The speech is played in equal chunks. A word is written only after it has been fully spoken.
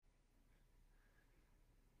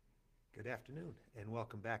Good afternoon, and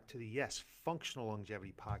welcome back to the Yes Functional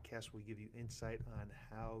Longevity Podcast. We give you insight on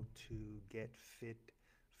how to get fit,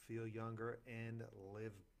 feel younger, and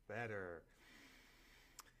live better.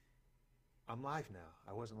 I'm live now.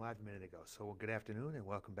 I wasn't live a minute ago. So, good afternoon, and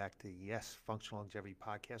welcome back to the Yes Functional Longevity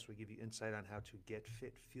Podcast. We give you insight on how to get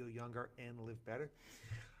fit, feel younger, and live better.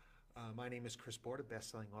 My name is Chris Borda,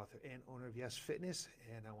 best-selling author and owner of Yes Fitness,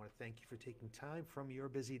 and I want to thank you for taking time from your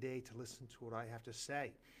busy day to listen to what I have to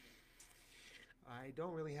say. I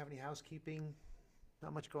don't really have any housekeeping.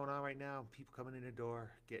 Not much going on right now. People coming in the door,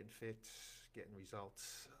 getting fit, getting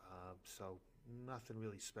results. So nothing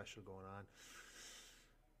really special going on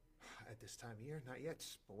at this time of year. Not yet,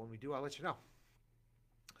 but when we do, I'll let you know.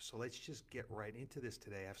 So let's just get right into this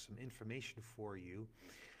today. I have some information for you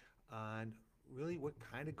on really what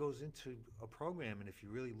kind of goes into a program, and if you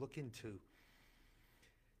really look into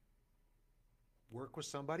work with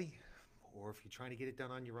somebody, or if you're trying to get it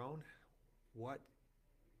done on your own, what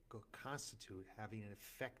constitute having an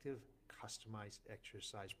effective customized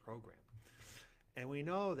exercise program. And we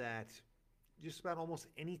know that just about almost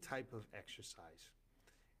any type of exercise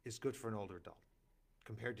is good for an older adult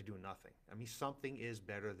compared to doing nothing. I mean, something is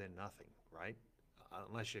better than nothing, right?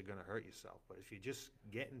 Unless you're going to hurt yourself. But if you just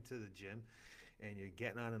get into the gym and you're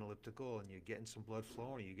getting on an elliptical and you're getting some blood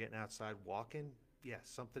flowing, or you're getting outside walking, yes,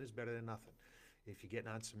 something is better than nothing. If you're getting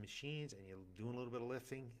on some machines and you're doing a little bit of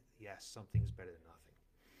lifting, yes, something is better than nothing.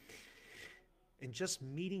 And just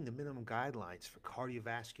meeting the minimum guidelines for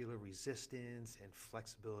cardiovascular resistance and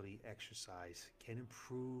flexibility exercise can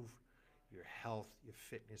improve your health, your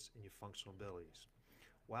fitness, and your functional abilities,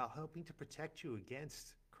 while helping to protect you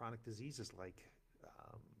against chronic diseases like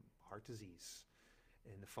heart disease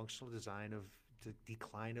and the functional design of the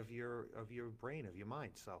decline of your brain, of your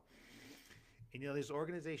mind. So, and, there's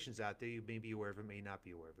organizations out there, you may be aware of it, may not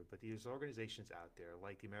be aware of it, but there's organizations out there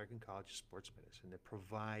like the American College of Sports Medicine that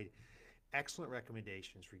provide excellent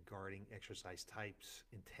recommendations regarding exercise types,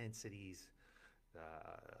 intensities, the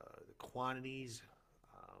quantities,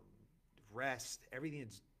 rest, everything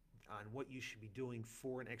that's on what you should be doing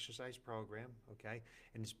for an exercise program, okay?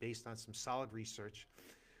 And it's based on some solid research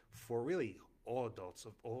for really all adults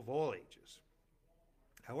of all ages.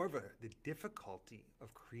 However, the difficulty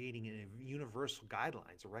of creating universal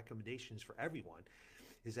guidelines or recommendations for everyone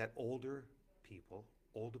is that older people,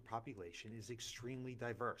 older population is extremely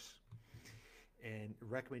diverse. And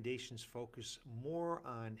recommendations focus more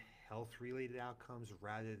on health-related outcomes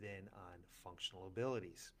rather than on functional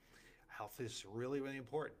abilities. Health is really, really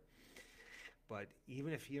important. But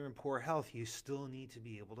even if you're in poor health, you still need to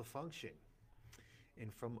be able to function.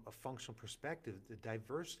 And from a functional perspective, the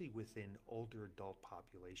diversity within older adult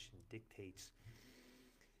population dictates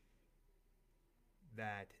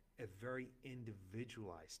that a very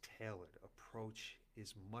individualized, tailored approach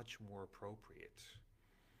is much more appropriate.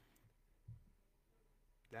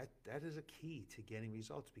 That is a key to getting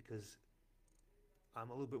results, because I'm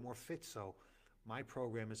a little bit more fit, so my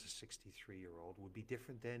program as a 63-year-old would be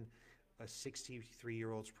different than a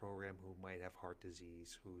 63-year-old's program who might have heart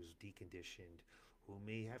disease, who's deconditioned, who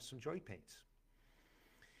may have some joint pains.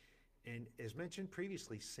 And as mentioned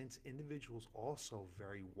previously, since individuals also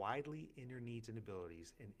vary widely in their needs and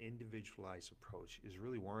abilities, an individualized approach is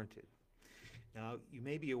really warranted. Now, you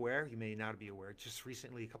may be aware, you may not be aware, just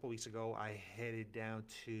recently, a couple weeks ago, I headed down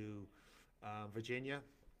to Virginia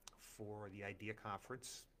for the IDEA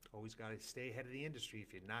conference. Always got to stay ahead of the industry.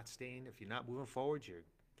 If you're not moving forward, you're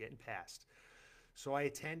getting past. So I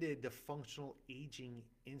attended the Functional Aging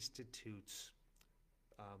Institute's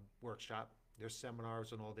workshop. There's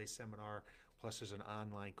seminars, an all-day seminar, plus there's an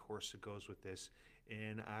online course that goes with this.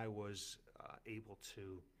 And I was able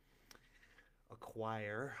to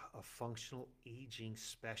acquire a functional aging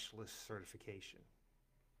specialist certification.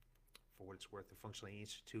 For what it's worth, the Functional Aging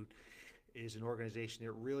Institute is an organization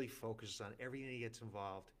that really focuses on everything that gets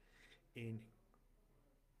involved in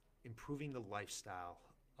improving the lifestyle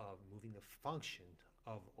of moving the function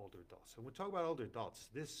of older adults. And when we talk about older adults,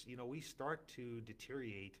 we start to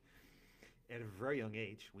deteriorate at a very young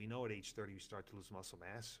age. We know at age 30 we start to lose muscle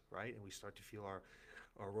mass, right? And we start to feel our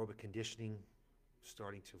aerobic conditioning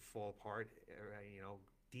starting to fall apart,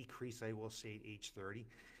 decrease, I will say, at age 30.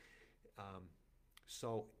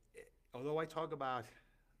 So although I talk about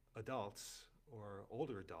adults or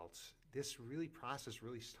older adults, this process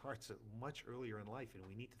really starts at much earlier in life, and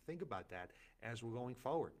we need to think about that as we're going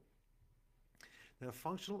forward. Now, the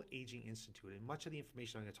Functional Aging Institute, and much of the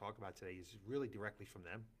information I'm going to talk about today is really directly from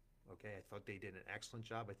them. Okay, I thought they did an excellent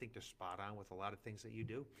job. I think they're spot on with a lot of things that you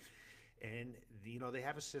do. And, they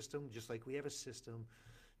have a system, just like we have a system,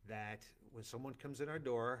 that when someone comes in our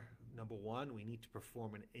door, Number one, we need to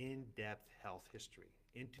perform an in-depth health history.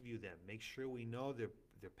 Interview them. Make sure we know their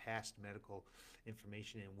past medical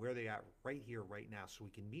information and where they are right here, right now, so we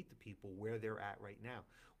can meet the people where they're at right now,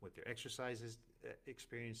 what their exercises,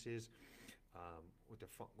 experiences, what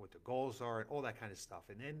their goals are, and all that kind of stuff.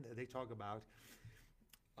 And then they talk about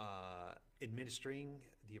administering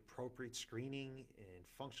the appropriate screening and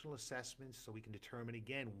functional assessments so we can determine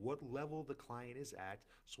again what level the client is at,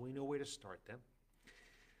 so we know where to start them,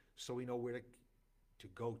 so we know where to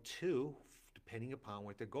go to depending upon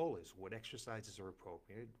what their goal is, what exercises are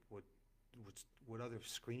appropriate, what other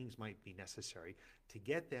screenings might be necessary to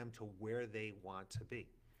get them to where they want to be.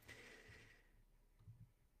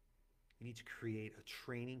 You need to create a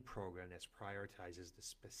training program that prioritizes the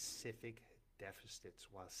specific deficits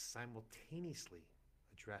while simultaneously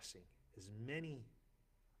addressing as many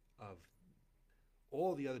of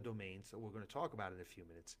all the other domains that we're going to talk about in a few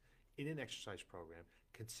minutes in an exercise program,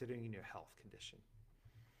 considering your health condition.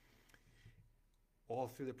 All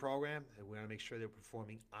through the program, we want to make sure they're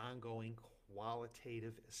performing ongoing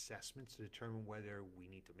qualitative assessments to determine whether we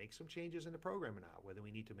need to make some changes in the program or not, whether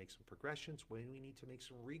we need to make some progressions, whether we need to make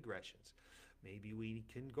some regressions. Maybe we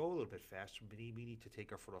can go a little bit faster, maybe we need to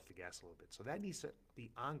take our foot off the gas a little bit. So that needs to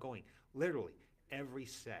be ongoing. Literally, every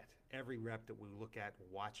set, every rep that we look at,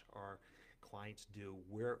 watch our clients do,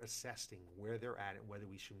 we're assessing where they're at and whether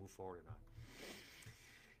we should move forward or not.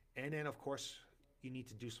 And then, of course, you need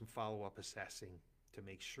to do some follow-up assessing to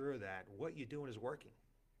make sure that what you're doing is working.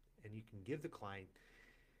 And you can give the client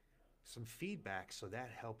some feedback so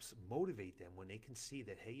that helps motivate them when they can see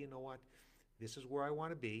that, hey, you know what, this is where I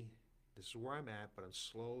want to be, this is where I'm at, but I'm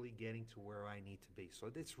slowly getting to where I need to be.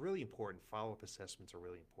 So it's really important. Follow-up assessments are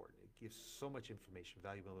really important. It gives so much information,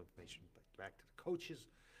 valuable information, back to the coaches,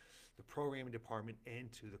 the programming department,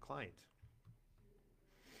 and to the client.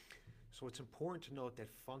 So it's important to note that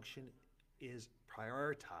function is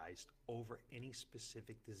prioritized over any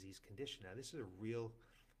specific disease condition. Now, this is a real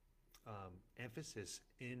emphasis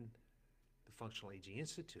in the Functional Aging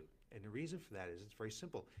Institute. And the reason for that is it's very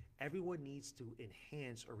simple. Everyone needs to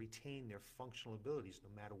enhance or retain their functional abilities no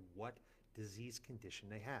matter what disease condition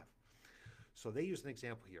they have. So they use an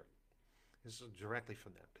example here. This is directly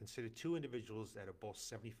from them. Consider two individuals that are both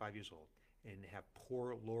 75 years old and have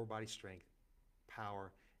poor lower body strength,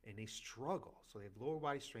 power, and they struggle. So they have lower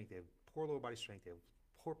body strength, they have poor lower body strength, they have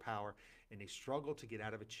poor power, and they struggle to get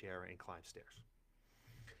out of a chair and climb stairs.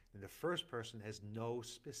 And the first person has no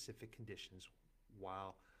specific conditions,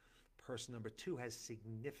 while person number two has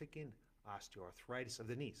significant osteoarthritis of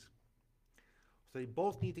the knees. So they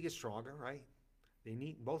both need to get stronger, right?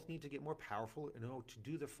 They both need to get more powerful in order to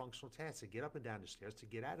do the functional tasks, to get up and down the stairs, to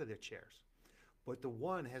get out of their chairs. But the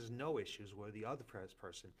one has no issues, where the other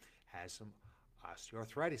person has some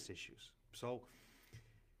osteoarthritis issues. So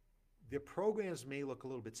their programs may look a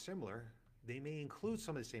little bit similar. They may include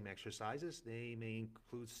some of the same exercises. They may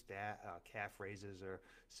include calf raises or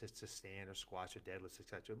sit to stand or squats or deadlifts,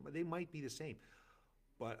 etc. But they might be the same.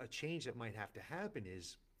 But a change that might have to happen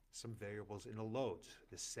is some variables in the loads,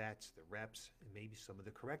 the sets, the reps, and maybe some of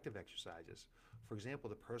the corrective exercises. For example,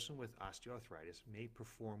 the person with osteoarthritis may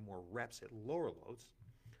perform more reps at lower loads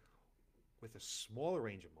with a smaller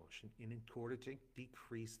range of motion in order to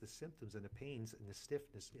decrease the symptoms and the pains and the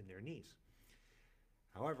stiffness in their knees.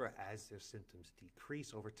 However, as their symptoms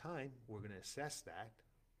decrease over time, we're going to assess that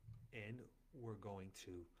and we're going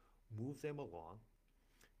to move them along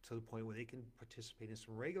to the point where they can participate in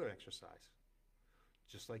some regular exercise,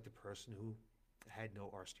 just like the person who had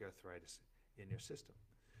no osteoarthritis in their system.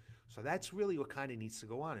 So that's really what kind of needs to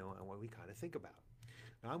go on and what we kind of think about.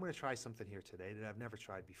 Now I'm going to try something here today that I've never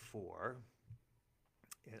tried before,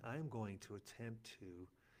 and I'm going to attempt to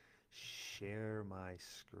share my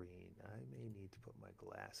screen. I may need to put my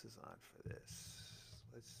glasses on for this.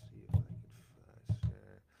 Let's see if I can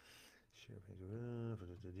share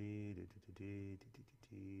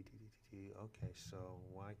page. Okay, so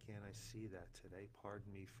why can't I see that today?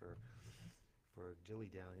 Pardon me for dilly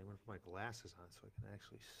dallying. I'm going to put my glasses on so I can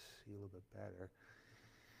actually see a little bit better.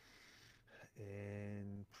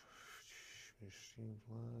 And machine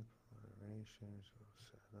block, moderations,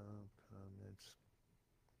 setup, comments.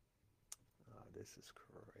 Oh, this is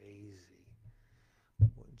crazy.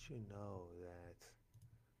 Wouldn't you know that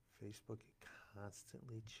Facebook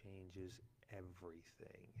constantly changes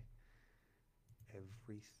everything?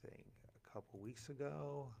 Everything. A couple weeks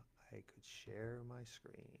ago, I could share my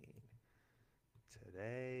screen.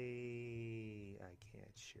 Today, I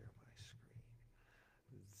can't share my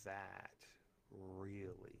screen. That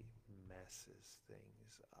really messes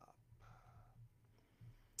things up.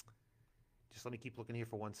 Just let me keep looking here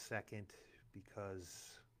for 1 second,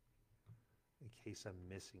 because case I'm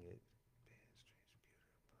missing it.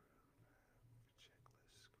 Checklist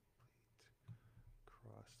complete.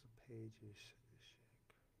 Cross the pages.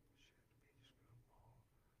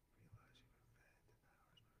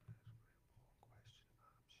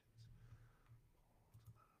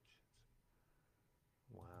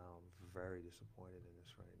 Wow, I'm very disappointed in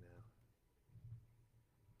this right now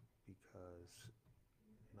because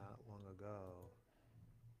not long ago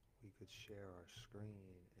we could share our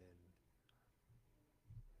screen, and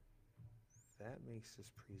that makes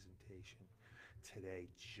this presentation today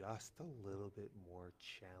just a little bit more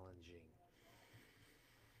challenging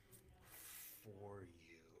for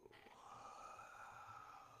you.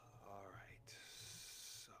 All right,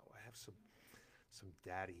 so I have some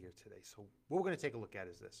data here today. So what we're going to take a look at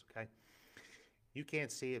is this, okay? You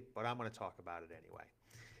can't see it, but I'm going to talk about it anyway.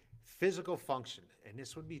 Physical function, and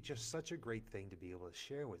this would be just such a great thing to be able to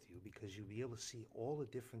share with you because you'll be able to see all the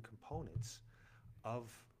different components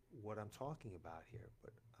of what I'm talking about here.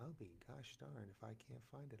 But I'll be gosh darn if I can't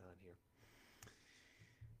find it on here.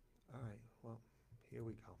 All right, well, here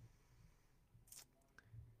we go.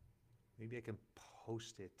 Maybe I can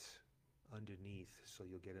post it underneath so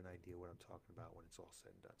you'll get an idea what I'm talking about when it's all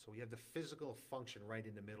said and done. So we have the physical function right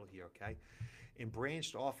in the middle here, okay? And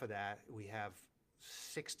branched off of that, we have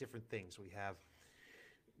 6 different things. We have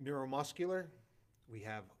neuromuscular, we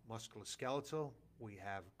have musculoskeletal, we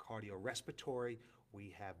have cardiorespiratory,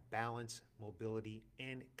 we have balance, mobility,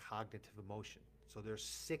 and cognitive emotion. So there's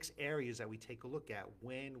 6 areas that we take a look at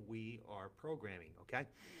when we are programming, okay?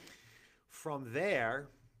 From there,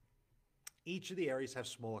 each of the areas have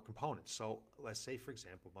smaller components. So let's say, for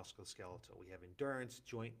example, musculoskeletal. We have endurance,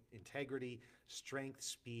 joint integrity, strength,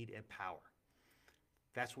 speed, and power.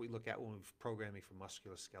 That's what we look at when we're programming for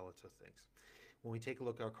musculoskeletal things. When we take a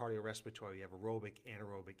look at our cardiorespiratory, we have aerobic,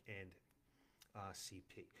 anaerobic, and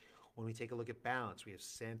CP. When we take a look at balance, we have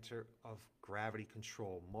center of gravity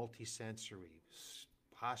control, multisensory,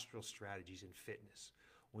 postural strategies, and fitness.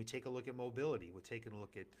 When we take a look at mobility, we're taking a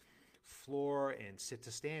look at floor and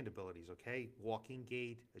sit-to-stand abilities, okay? Walking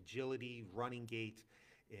gait, agility, running gait,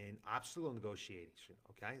 and obstacle negotiation,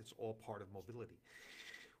 okay? It's all part of mobility.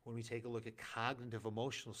 When we take a look at cognitive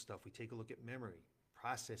emotional stuff, we take a look at memory,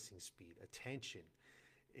 processing speed, attention,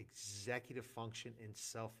 executive function, and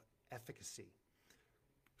self-efficacy.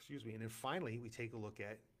 Excuse me. And then finally, we take a look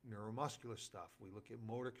at neuromuscular stuff. We look at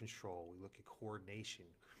motor control. We look at coordination.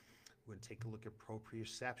 We're going to take a look at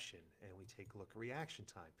proprioception, and we take a look at reaction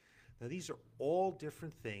time. Now, these are all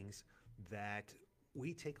different things that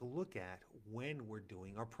we take a look at when we're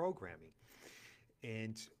doing our programming.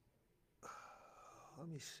 And let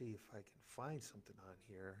me see if I can find something on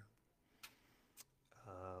here.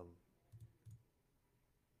 How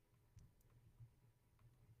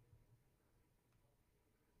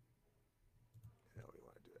we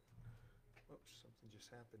want to do it. Oops, something just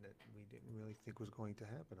happened that we didn't really think was going to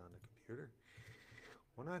happen on the computer.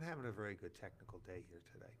 We're not having a very good technical day here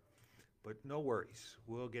today, but no worries.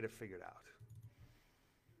 We'll get it figured out.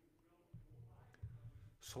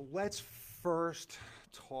 So let's first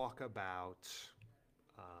talk about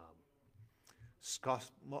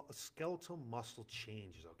skeletal muscle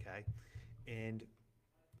changes, okay? And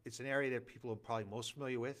it's an area that people are probably most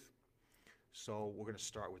familiar with, so we're going to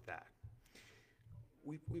start with that.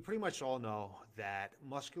 We pretty much all know that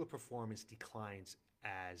muscular performance declines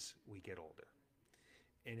as we get older.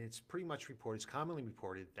 And it's pretty much reported, it's commonly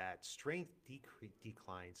reported that strength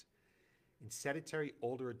declines in sedentary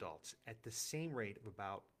older adults at the same rate of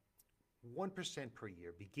about 1% per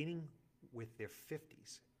year, beginning with their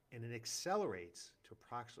 50s. And it accelerates to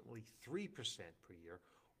approximately 3% per year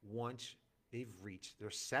once they've reached their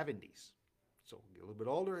 70s. So get a little bit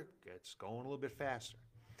older, it gets going a little bit faster.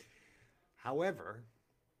 However,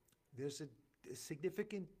 there's a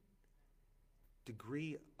significant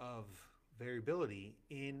degree of variability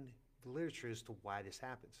in the literature as to why this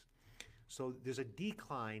happens. So there's a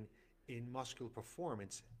decline in muscular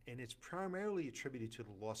performance, and it's primarily attributed to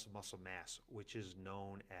the loss of muscle mass, which is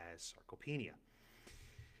known as sarcopenia.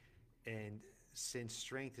 And since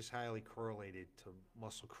strength is highly correlated to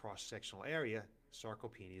muscle cross-sectional area,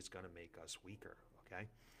 sarcopenia is going to make us weaker, okay?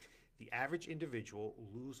 The average individual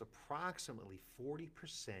lose approximately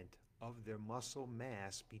 40% of their muscle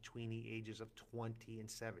mass between the ages of 20 and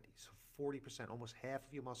 70. So 40%, almost half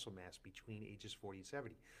of your muscle mass between ages 40 and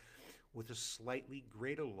 70, with a slightly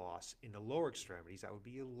greater loss in the lower extremities, that would be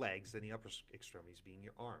your legs, than the upper extremities being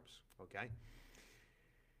your arms, okay?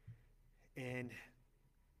 And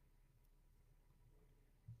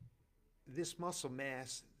this muscle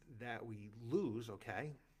mass that we lose,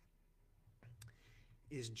 okay,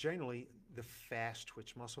 is generally the fast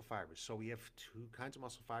twitch muscle fibers. So we have two kinds of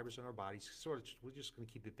muscle fibers in our bodies. We're just going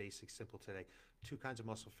to keep it basic, simple today. Two kinds of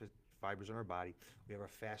fibers in our body. We have our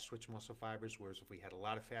fast twitch muscle fibers, whereas if we had a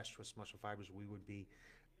lot of fast twitch muscle fibers, we would be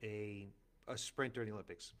a sprinter in the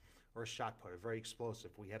Olympics or a shot putter, very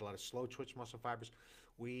explosive. We had a lot of slow twitch muscle fibers,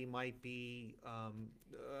 we might be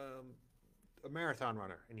a marathon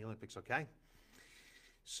runner in the Olympics, okay?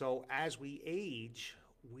 So as we age,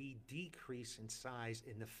 we decrease in size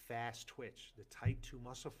in the fast twitch, the type 2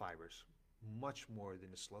 muscle fibers, much more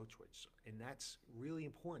than the slow twitch. And that's really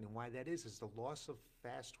important. And why that is the loss of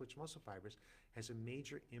fast twitch muscle fibers has a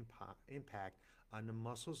major impact on the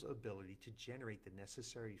muscle's ability to generate the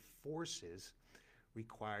necessary forces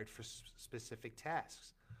required for specific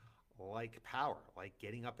tasks, like power, like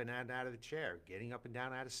getting up and out of the chair, getting up and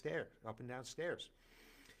down up and down stairs.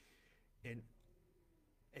 And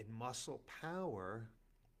muscle power,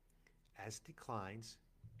 as it declines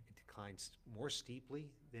more steeply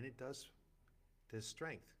than it does the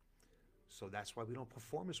strength. So that's why we don't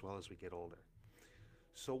perform as well as we get older.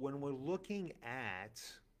 So when we're looking at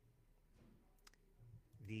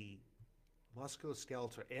the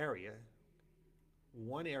musculoskeletal area,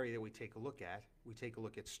 one area that we take a look at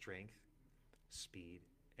strength, speed,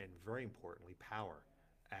 and very importantly, power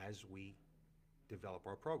as we develop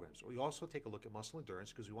our programs. We also take a look at muscle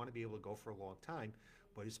endurance because we want to be able to go for a long time,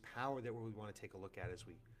 but it's power that we want to take a look at as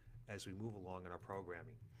we move along in our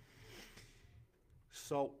programming.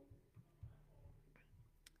 So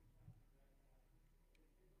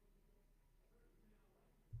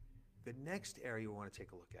the next area we want to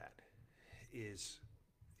take a look at is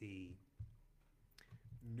the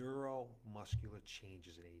neuromuscular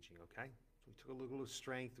changes in aging, okay? So we took a look at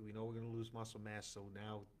strength. We know we're going to lose muscle mass, so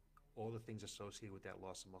now all the things associated with that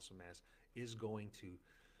loss of muscle mass is going to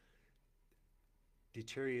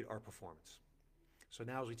deteriorate our performance. So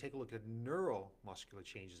now as we take a look at neuromuscular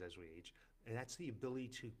changes as we age, and that's the ability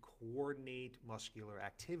to coordinate muscular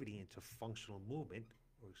activity into functional movement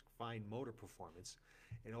or fine motor performance.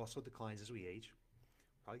 It also declines as we age.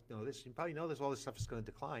 You probably know this, all this stuff is going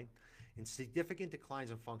to decline. And significant declines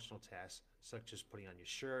in functional tasks, such as putting on your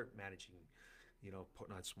shirt, managing,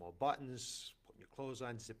 putting on small buttons, putting your clothes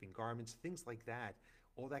on, zipping garments, things like that.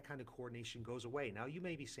 All that kind of coordination goes away. Now, you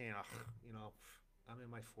may be saying, I'm in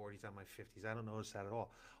my 40s, I'm in my 50s, I don't notice that at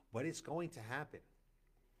all. But it's going to happen.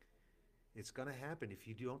 It's going to happen if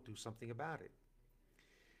you don't do something about it.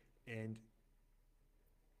 And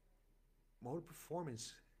motor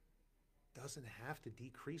performance doesn't have to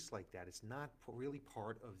decrease like that. It's not really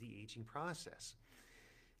part of the aging process.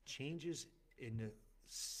 Changes in the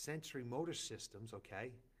sensory motor systems,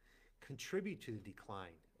 okay, contribute to the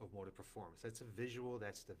decline of motor performance. That's a visual,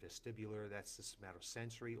 that's the vestibular, that's the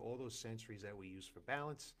somatosensory, all those sensories that we use for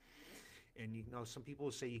balance. And some people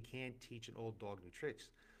will say you can't teach an old dog new tricks,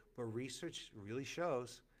 but research really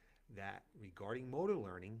shows that regarding motor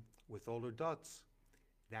learning with older adults,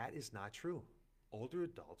 that is not true. Older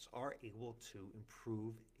adults are able to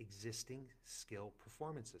improve existing skill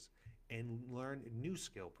performances and learn new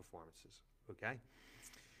skill performances, okay?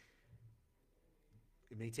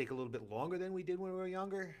 It may take a little bit longer than we did when we were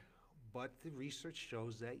younger, but the research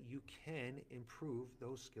shows that you can improve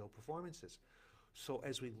those skill performances. So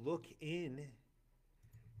as we look in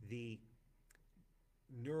the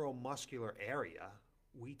neuromuscular area,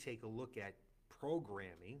 we take a look at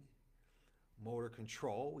programming, motor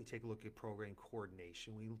control, we take a look at program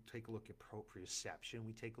coordination, we take a look at proprioception,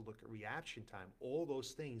 we take a look at reaction time. All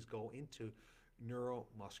those things go into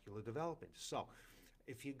neuromuscular development. So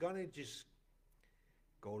if you're going to just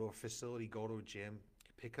go to a facility, go to a gym,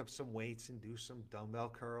 pick up some weights and do some dumbbell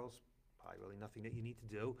curls, probably really nothing that you need to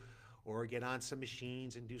do, or get on some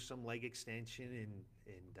machines and do some leg extension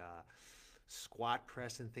and squat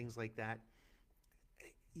press and things like that,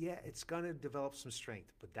 yeah, it's going to develop some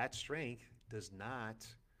strength, but that strength does not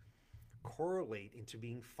correlate into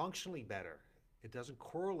being functionally better. It doesn't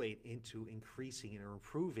correlate into increasing or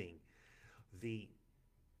improving the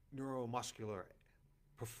neuromuscular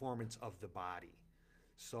performance of the body.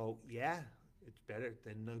 So yeah, it's better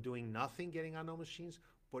than doing nothing, getting on those machines.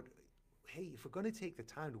 But hey, if we're going to take the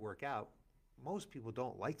time to work out, most people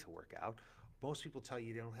don't like to work out. Most people tell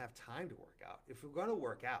you they don't have time to work out. If we're going to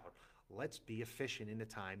work out, let's be efficient in the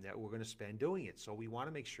time that we're going to spend doing it. So we want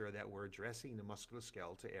to make sure that we're addressing the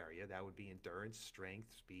musculoskeletal area. That would be endurance,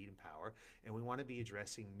 strength, speed, and power. And we want to be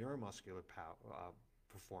addressing neuromuscular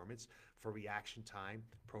performance for reaction time,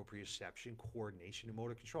 proprioception, coordination, and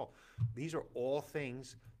motor control. These are all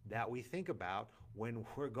things that we think about when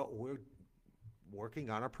we're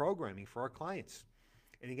working on our programming for our clients.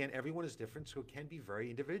 And again, everyone is different, so it can be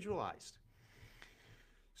very individualized.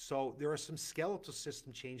 So there are some skeletal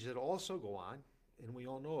system changes that also go on, and we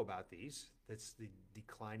all know about these. That's the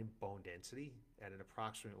decline in bone density at an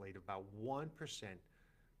approximate rate of about 1%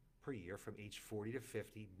 per year from age 40 to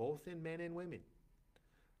 50, both in men and women.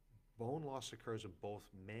 Bone loss occurs in both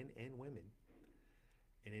men and women.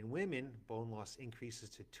 And in women, bone loss increases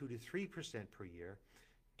to 2 to 3% per year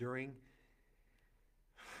during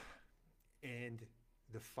and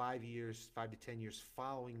the 5 to 10 years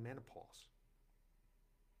following menopause.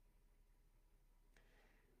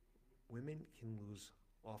 Women can lose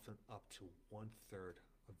often up to 1/3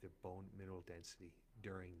 of their bone mineral density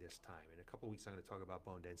during this time. In a couple of weeks, I'm going to talk about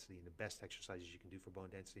bone density and the best exercises you can do for bone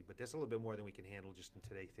density, but that's a little bit more than we can handle just in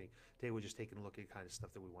today's thing. Today, we're just taking a look at the kind of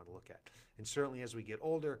stuff that we want to look at. And certainly as we get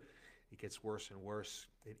older, it gets worse and worse.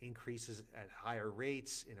 It increases at higher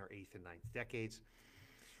rates in our 8th and 9th decades.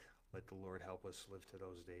 Let the Lord help us live to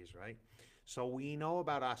those days, right? So we know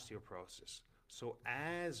about osteoporosis. So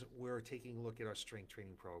as we're taking a look at our strength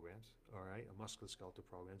training programs, all right, our musculoskeletal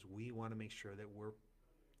programs, we want to make sure that we're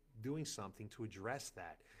doing something to address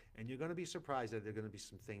that. And you're going to be surprised that there are going to be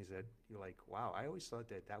some things that you're like, wow, I always thought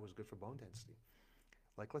that that was good for bone density.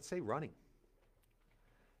 Like, let's say running.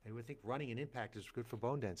 I would think running and impact is good for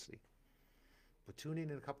bone density. But tune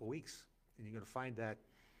in a couple of weeks, and you're going to find that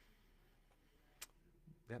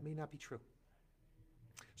that may not be true.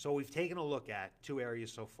 So we've taken a look at 2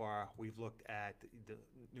 areas so far. We've looked at the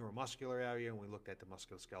neuromuscular area, and we looked at the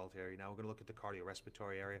musculoskeletal area. Now we're going to look at the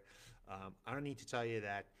cardiorespiratory area. I don't need to tell you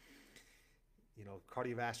that, you know,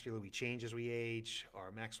 cardiovascular, we change as we age.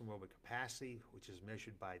 Our maximum aerobic capacity, which is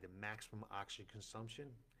measured by the maximum oxygen consumption,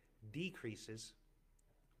 decreases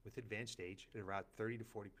with advanced age at around 30 to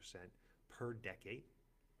 40% per decade.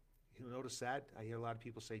 You'll notice that. I hear a lot of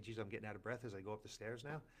people say, geez, I'm getting out of breath as I go up the stairs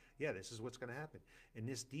now. Yeah, this is what's going to happen. And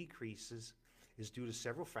this decreases is due to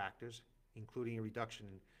several factors, including a reduction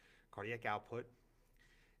in cardiac output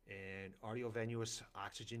and arteriovenous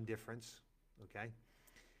oxygen difference, okay?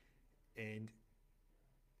 And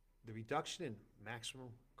the reduction in maximum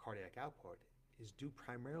cardiac output is due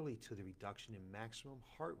primarily to the reduction in maximum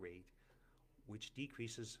heart rate, which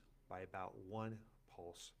decreases by about 1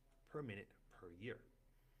 pulse per minute per year.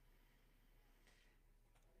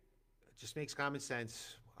 It just makes common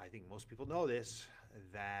sense. I think most people know this,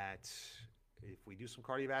 that if we do some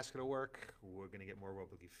cardiovascular work, we're going to get more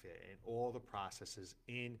aerobically fit, and all the processes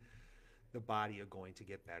in the body are going to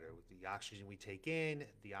get better. With the oxygen we take in,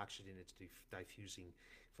 the oxygen it's diffusing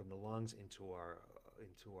from the lungs into our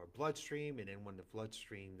bloodstream, and then when the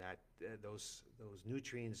bloodstream those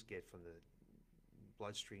nutrients get from the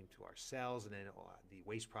bloodstream to our cells, and then the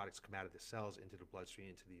waste products come out of the cells into the bloodstream,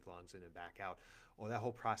 into the lungs, and then back out. Well, that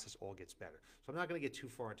whole process all gets better. So I'm not going to get too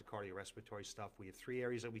far into cardiorespiratory stuff. We have 3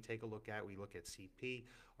 areas that we take a look at. We look at CP,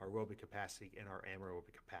 our aerobic capacity, and our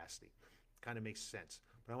anaerobic capacity. Kind of makes sense.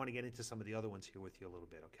 But I want to get into some of the other ones here with you a little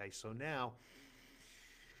bit, okay? So now,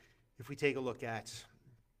 if we take a look at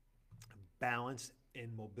balance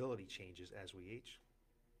and mobility changes as we age,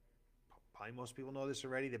 probably most people know this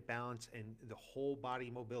already, the balance and the whole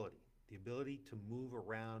body mobility, the ability to move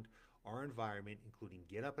around our environment, including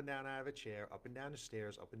get up and down out of a chair, up and down the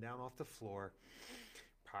stairs, up and down off the floor,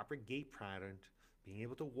 proper gait pattern, being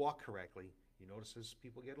able to walk correctly. You notice as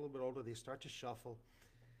people get a little bit older, they start to shuffle.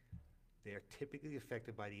 They are typically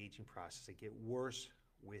affected by the aging process. They get worse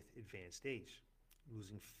with advanced age.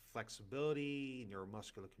 Losing flexibility,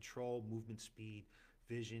 neuromuscular control, movement speed,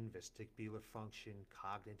 vision, vestibular function,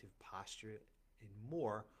 cognitive posture, and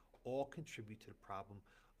more all contribute to the problem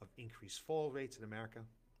of increased fall rates in America.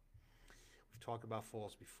 We've talked about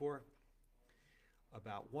falls before.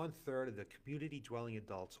 About 1/3 of the community dwelling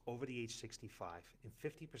adults over the age 65 and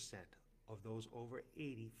 50% of those over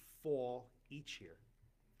 80 fall each year,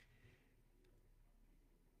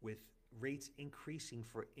 with rates increasing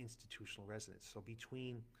for institutional residents. So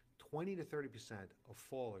between 20 to 30% of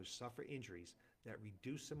fallers suffer injuries that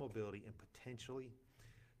reduce their mobility and potentially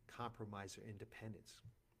compromise their independence.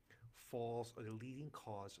 Falls are the leading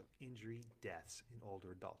cause of injury deaths in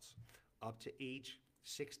older adults. Up to age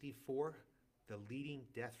 64, the leading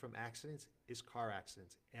death from accidents is car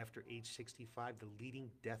accidents. After age 65, the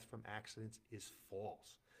leading death from accidents is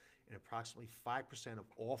falls. And approximately 5% of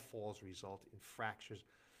all falls result in fractures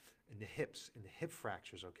in the hips, in the hip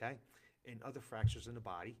fractures, okay? And other fractures in the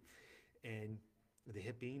body. And the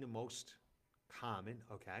hip being the most common,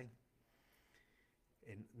 okay?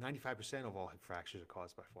 And 95% of all hip fractures are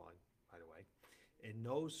caused by falling, by the way. And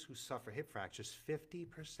those who suffer hip fractures,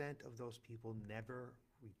 50% of those people never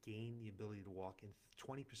regain the ability to walk, and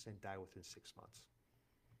 20% die within 6 months.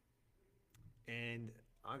 And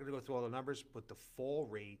I'm going to go through all the numbers, but the fall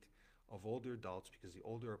rate of older adults, because the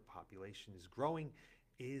older population is growing,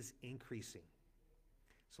 is increasing.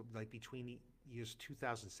 So like between the years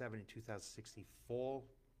 2007 and 2016, fall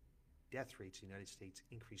death rates in the United States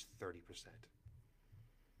increased 30%.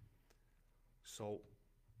 So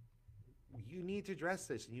you need to address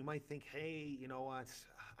this. And you might think, hey, you know what?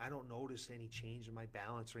 I don't notice any change in my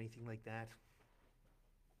balance or anything like that.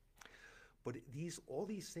 But all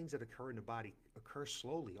these things that occur in the body occur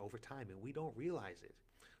slowly over time, and we don't realize it.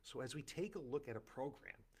 So as we take a look at a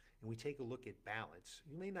program and we take a look at balance,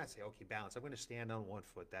 you may not say, okay, balance, I'm going to stand on one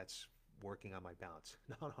foot. That's working on my balance.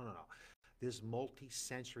 No. There's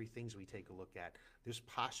multi-sensory things we take a look at. There's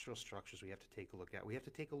postural structures we have to take a look at. We have to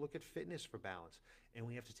take a look at fitness for balance. And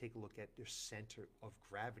we have to take a look at their center of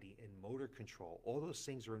gravity and motor control. All those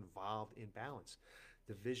things are involved in balance.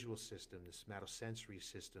 The visual system, the somatosensory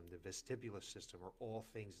system, the vestibular system are all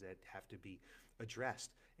things that have to be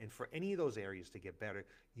addressed. And for any of those areas to get better,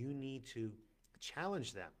 you need to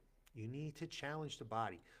challenge them. You need to challenge the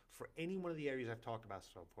body. For any one of the areas I've talked about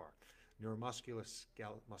so far, neuromuscular,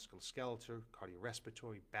 musculoskeletal,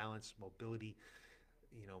 cardiorespiratory, balance, mobility,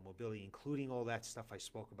 mobility, including all that stuff I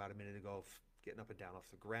spoke about a minute ago, getting up and down off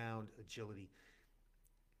the ground, agility.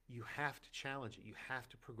 You have to challenge it. You have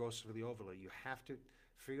to progressively overlay. You have to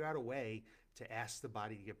figure out a way to ask the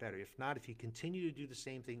body to get better. If not, if you continue to do the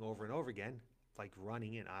same thing over and over again, like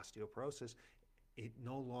running in osteoporosis, it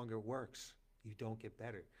no longer works. You don't get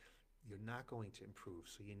better. You're not going to improve.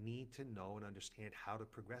 So you need to know and understand how to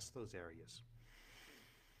progress those areas.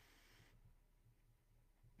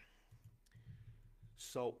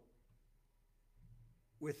 So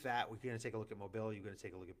with that, we're going to take a look at mobility. We're going to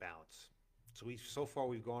take a look at balance. So far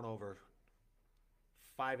we've gone over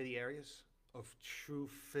 5 of the areas of true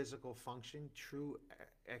physical function, true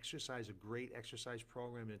exercise, a great exercise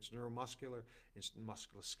program. It's neuromuscular, it's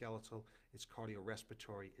musculoskeletal, it's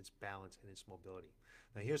cardiorespiratory, it's balance, and it's mobility.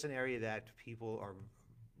 Now here's an area that people are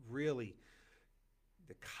really,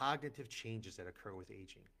 the cognitive changes that occur with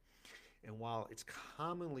aging. And while it's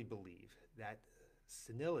commonly believed that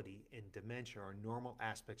senility and dementia are normal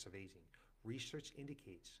aspects of aging, research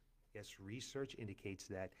indicates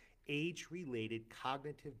that age-related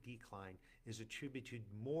cognitive decline is attributed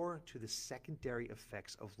more to the secondary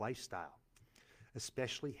effects of lifestyle,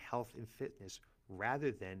 especially health and fitness,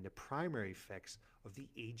 rather than the primary effects of the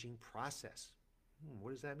aging process.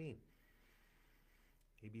 What does that mean?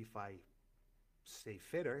 Maybe if I stay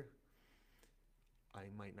fitter, I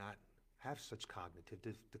might not have such cognitive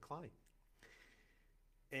decline.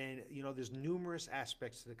 And, there's numerous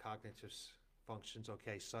aspects to the cognitive functions,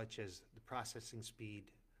 such as the processing speed,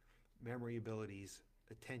 memory abilities,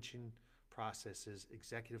 attention processes,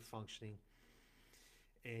 executive functioning,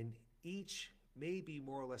 and each may be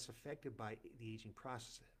more or less affected by the aging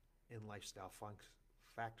process and lifestyle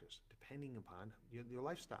factors, depending upon your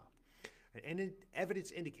lifestyle. And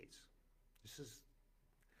evidence indicates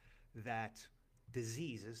that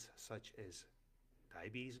diseases such as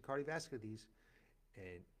diabetes and cardiovascular disease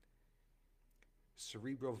and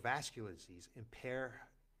cerebrovascular disease impair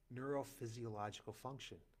neurophysiological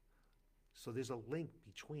function. So there's a link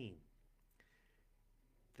between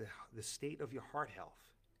the state of your heart health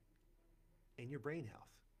and your brain health.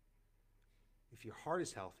 If your heart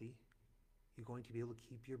is healthy, you're going to be able to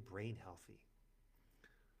keep your brain healthy.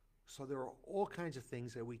 So there are all kinds of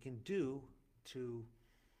things that we can do to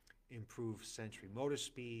improve sensory motor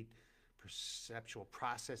speed, perceptual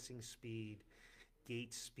processing speed,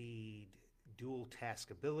 gait speed, dual task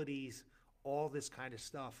abilities, all this kind of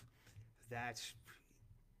stuff that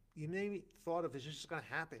you maybe thought of as just going to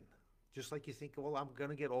happen. Just like you think, well, I'm going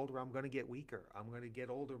to get older, I'm going to get weaker. I'm going to get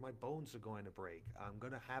older, my bones are going to break. I'm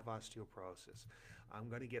going to have osteoporosis. I'm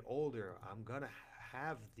going to get older, I'm going to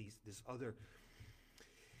have this other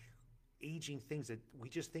aging things that we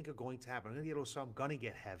just think are going to happen. I'm going to get older, so I'm going to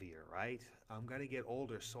get heavier, right? I'm going to get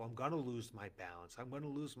older, so I'm going to lose my balance. I'm going to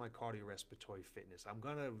lose my cardiorespiratory fitness. I'm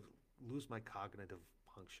going to lose my cognitive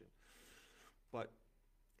function. But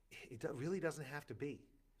it really doesn't have to be.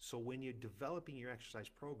 So when you're developing your exercise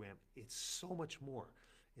program, it's so much more.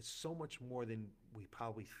 It's so much more than we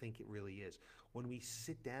probably think it really is. When we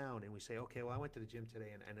sit down and we say, okay, well, I went to the gym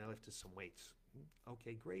today and I lifted some weights.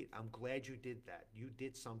 Okay, great. I'm glad you did that. You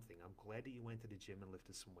did something. I'm glad that you went to the gym and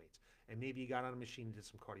lifted some weights. And maybe you got on a machine and did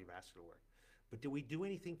some cardiovascular work. But did we do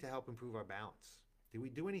anything to help improve our balance? Did we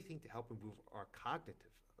do anything to help improve our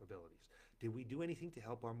cognitive abilities? Did we do anything to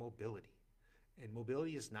help our mobility? And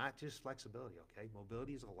mobility is not just flexibility, okay?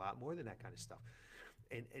 Mobility is a lot more than that kind of stuff.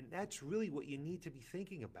 And that's really what you need to be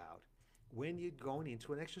thinking about when you're going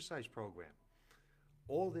into an exercise program.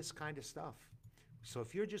 All this kind of stuff. So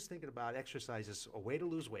if you're just thinking about exercise as a way to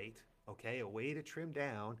lose weight, okay, a way to trim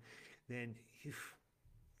down, then you're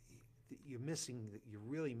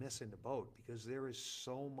really missing the boat, because there is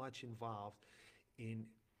so much involved in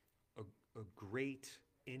a, a great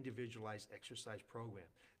individualized exercise program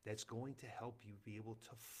that's going to help you be able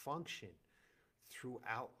to function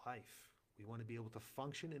throughout life. We want to be able to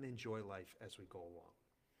function and enjoy life as we go along.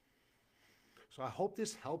 So I hope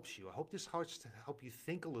this helps you. I hope this helps to help you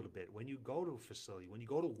think a little bit when you go to a facility, when you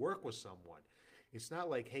go to work with someone. It's not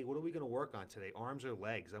like, hey, what are we going to work on today? Arms or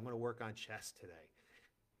legs? I'm going to work on chest today.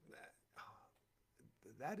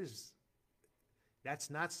 That's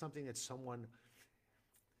not something that someone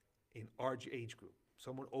in our age group,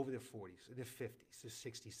 someone over their 40s, their 50s, their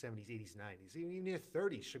 60s, 70s, 80s, 90s, even their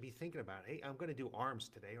 30s should be thinking about, hey, I'm going to do arms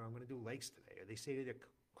today, or I'm going to do legs today. Or they say to their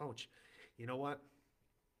coach, you know what?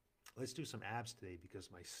 Let's do some abs today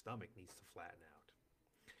because my stomach needs to flatten out.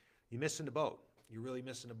 You're missing the boat. You're really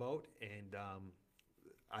missing the boat, and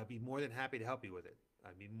I'd be more than happy to help you with it.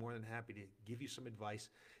 I'd be more than happy to give you some advice,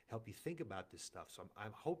 help you think about this stuff. So I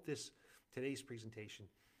hope today's presentation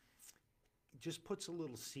just puts a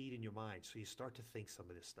little seed in your mind so you start to think some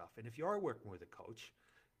of this stuff. And if you are working with a coach,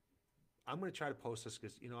 I'm going to try to post this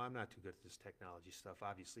because, I'm not too good at this technology stuff,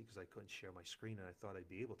 obviously, because I couldn't share my screen, and I thought I'd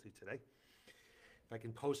be able to today. If I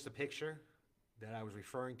can post the picture that I was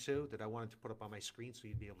referring to, that I wanted to put up on my screen so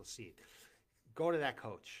you'd be able to see it. Go to that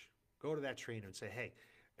coach, go to that trainer and say, hey,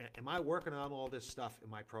 am I working on all this stuff in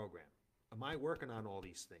my program? Am I working on all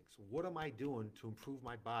these things? What am I doing to improve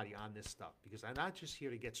my body on this stuff? Because I'm not just here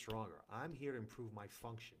to get stronger. I'm here to improve my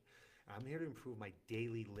function. I'm here to improve my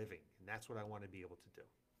daily living, and that's what I want to be able to do.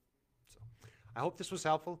 So I hope this was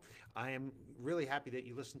helpful. I am really happy that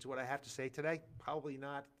you listened to what I have to say today. Probably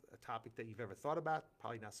not a topic that you've ever thought about,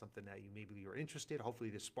 probably not something that maybe you're interested. Hopefully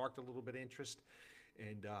this sparked a little bit of interest,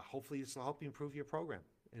 and hopefully this will help you improve your program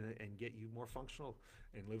and get you more functional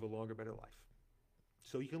and live a longer, better life.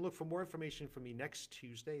 So you can look for more information from me next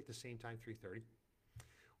Tuesday at the same time, 3:30,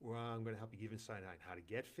 where I'm going to help you give insight on how to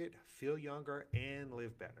get fit, feel younger, and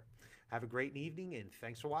live better. Have a great evening, and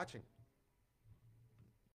thanks for watching.